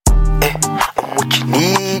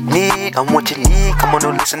need, I'm what you need. Come on,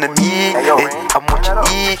 don't listen to me. Hey, I'm what you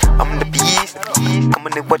need, I'm the beast. Come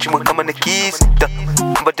on and watch you, come on the keys.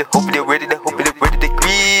 But the hope they're ready, the hope they're ready to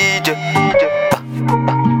greed.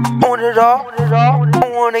 I want it all,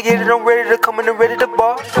 I wanna get it, I'm ready to come in and ready to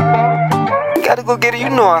ball. Gotta go get it, you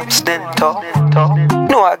know I'm standing tall.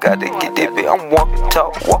 No, I gotta get that bitch, I'm walking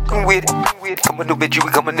tall, walking with it. Come on, no bitch, you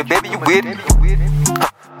coming, the baby, you with it.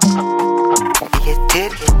 Yeah,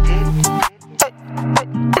 did it.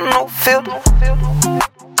 No filter.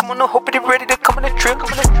 Come on, no hope it ready to come in the trip. I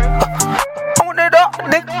want it all,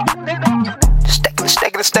 nigga.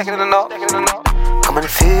 Stacking it all. Come on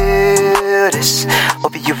and feel this.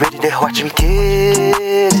 Hope you ready to watch me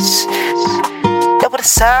get this. Double the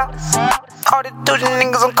sound. All the dirty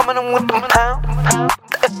niggas, I'm coming in with them pound.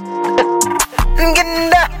 Getting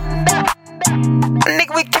down.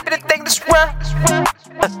 Nigga, we keeping the thing this round.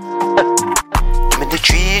 I'm in the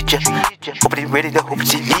treat, yeah. Hope they ready to hope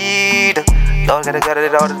she need her. Dog got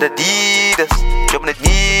it all of the Adidas. Jumping the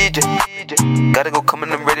need ya. Gotta go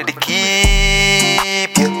coming, I'm ready to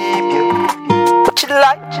keep ya. What you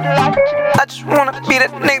like? I just wanna be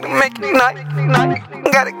that nigga to make it night.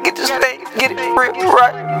 Gotta get this thing, get it real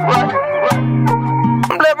right.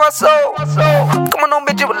 I'm letting my soul. Come on,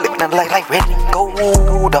 bitch, you looking like ready to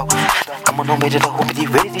go, dog. Come on, bitch, I hope you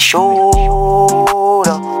ready to show,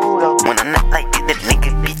 dog. When I'm not like that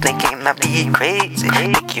nigga be thinking I be crazy.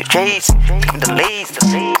 Think you crazy. Come the lazy,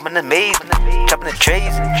 come in the maze, chopping the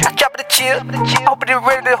trays. I chop the chill. Hope you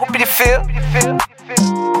ready, hope you feel.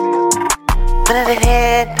 Put it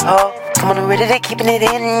in, oh. Come on, ready to keeping it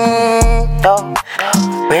in, dog.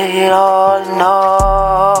 Ready to all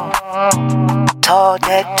know. Tall,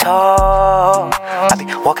 that tall. I be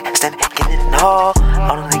walking, standing, getting it all.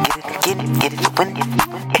 All of them get it, win it.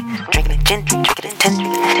 Drinking it gin, drinking it tin,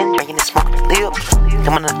 drinking it smoke, live.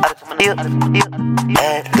 Coming out of the field,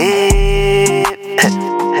 ad lib.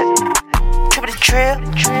 Triple the trill.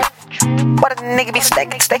 What a nigga be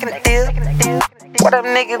stacking the deal. What a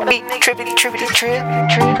nigga be triple the trill.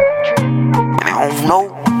 And I don't know.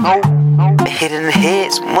 They hit in the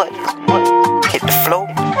head so much. Hit the flow.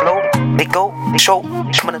 They go, they show.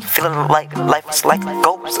 I'm feeling like life is like a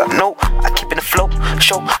ghost. I know, I keep in the flow.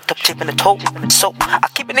 Show, top tip in the toe. So, I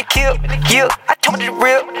keep in the kill. I tell me the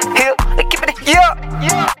real. Hill, I keep in the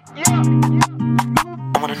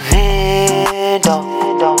I'm on a land, dog.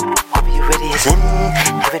 Hope you ready as in.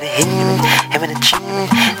 Having a hidden, having a chin.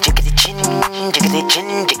 Jiggity chin,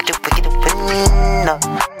 jiggity wicked win.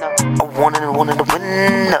 I wanted to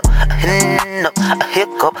win. A hen, a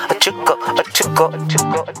hiccup, a chickup,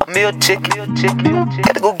 a meal ticket.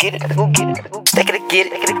 Gotta go get it. Stack it to get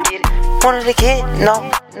it. Wanted to get it, no.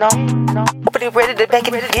 Hope they ready to back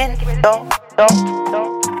it again, no.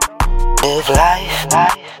 Live life,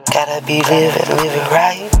 gotta be live it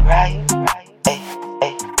right. Hey,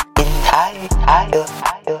 in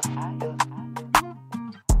high.